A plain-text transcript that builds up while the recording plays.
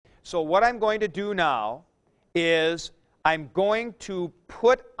So what I'm going to do now is I'm going to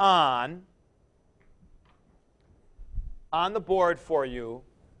put on the board for you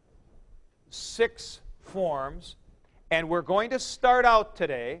 6 forms, and we're going to start out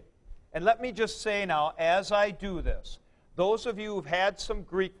today. And let me just say now, as I do this, those of you who've had some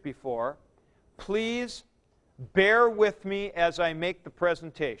Greek before, please bear with me as I make the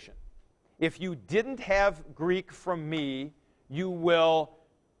presentation. If you didn't have Greek from me,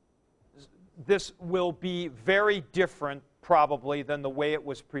 this will be very different probably than the way it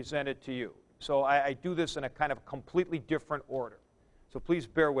was presented to you. So I do this in a kind of completely different order. So please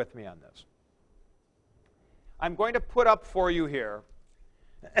bear with me on this. I'm going to put up for you here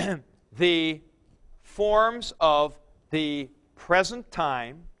the forms of the present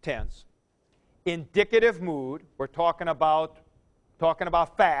time tense, indicative mood, we're talking about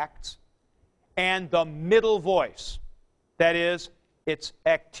facts, and the middle voice, that is, it's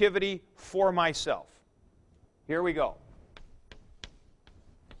activity for myself. Here we go.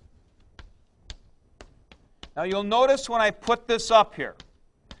 Now you'll notice when I put this up here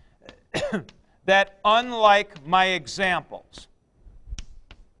that unlike my examples,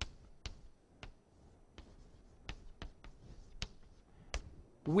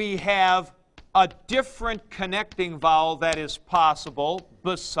 we have a different connecting vowel that is possible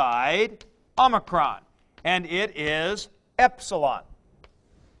beside omicron, and it is epsilon.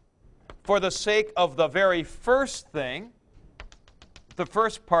 For the sake of the very first thing, the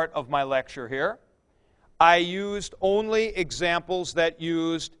first part of my lecture here, I used only examples that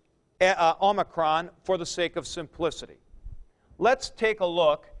used omicron for the sake of simplicity. Let's take a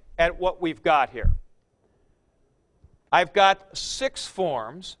look at what we've got here. I've got 6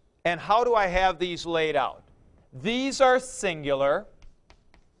 forms, and how do I have these laid out? These are singular.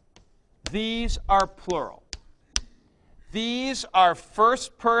 These are plural. These are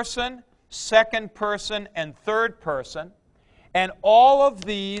first person, second person, and third person. And all of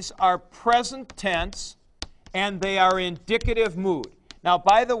these are present tense, and they are indicative mood. Now,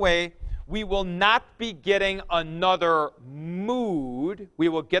 by the way, we will not be getting another mood. We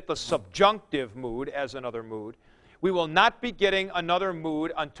will get the subjunctive mood as another mood. We will not be getting another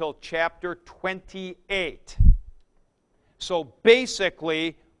mood until chapter 28. So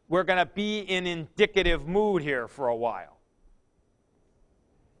basically, we're going to be in indicative mood here for a while.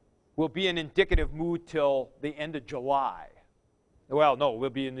 We'll be in indicative mood till the end of July. Well, no, we'll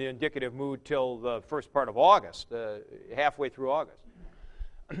be in the indicative mood till the first part of August, halfway through August.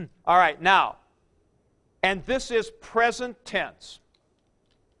 All right, now, and this is present tense.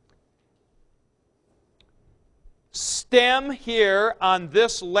 Stem here on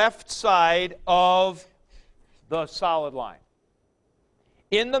this left side of the solid line.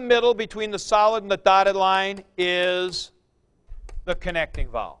 In the middle between the solid and the dotted line is the connecting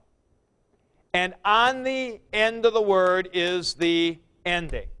vowel. And on the end of the word is the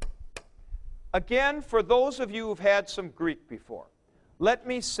ending. Again, for those of you who've had some Greek before, let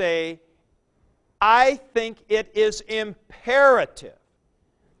me say, I think it is imperative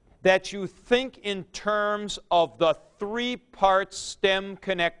that you think in terms of the 3 parts stem,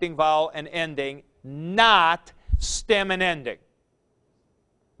 connecting vowel, and ending, not stem and ending.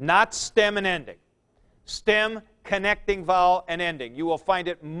 Not stem and ending. Stem, connecting vowel, and ending. You will find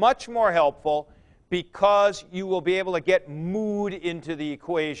it much more helpful because you will be able to get mood into the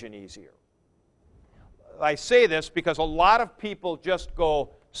equation easier. I say this because a lot of people just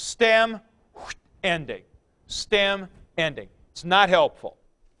go stem, ending. Stem, ending. It's not helpful.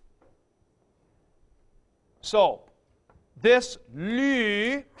 So, this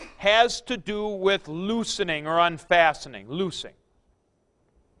lü has to do with loosening or unfastening, loosing.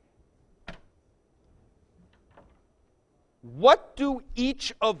 What do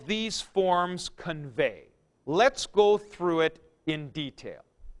each of these forms convey? Let's go through it in detail.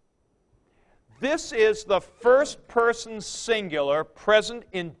 This is the first person singular, present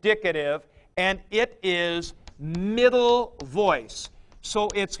indicative, and it is middle voice. So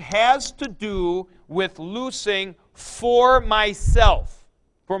it has to do with loosing for myself,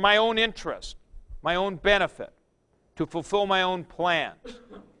 for my own interest, my own benefit, to fulfill my own plans.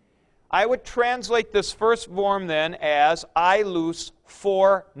 I would translate this first form then as I loose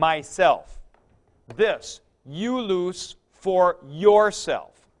for myself. This, you loose for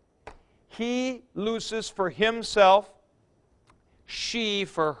yourself. He looses for himself, she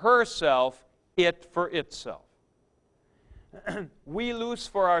for herself, it for itself. We loose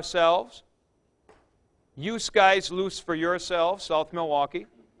for ourselves. You guys loose for yourselves, South Milwaukee.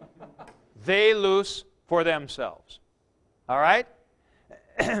 They loose for themselves. All right?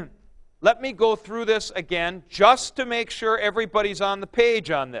 let me go through this again just to make sure everybody's on the page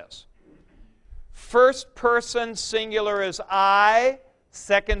on this. First person singular is I.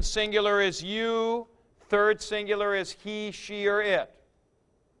 Second singular is you. Third singular is he, she, or it.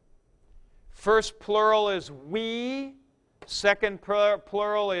 First plural is we. Second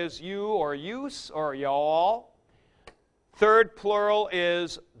plural is you or use or y'all. Third plural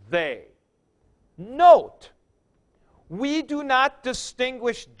is they. Note, we do not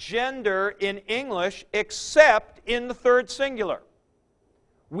distinguish gender in English except in the third singular.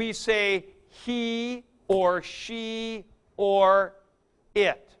 We say he or she or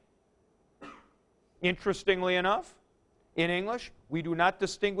it. Interestingly enough, in English, we do not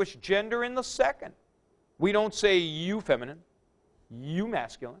distinguish gender in the second. We don't say you feminine, you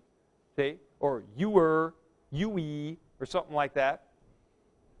masculine, see, or youer, you-y, or something like that.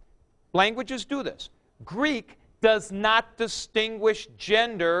 Languages do this. Greek does not distinguish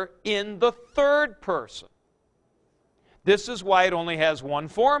gender in the third person. This is why it only has one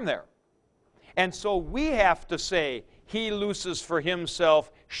form there. And so we have to say, he looses for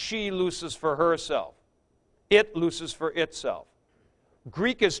himself, she looses for herself. It looses for itself.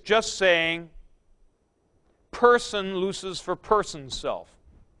 Greek is just saying, person looses for person's self.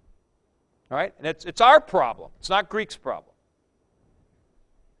 All right? And it's our problem. It's not Greek's problem.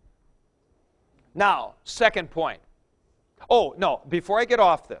 Now, second point. Oh, no, before I get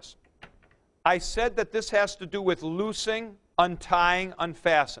off this, I said that this has to do with loosing, untying,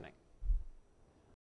 unfastening.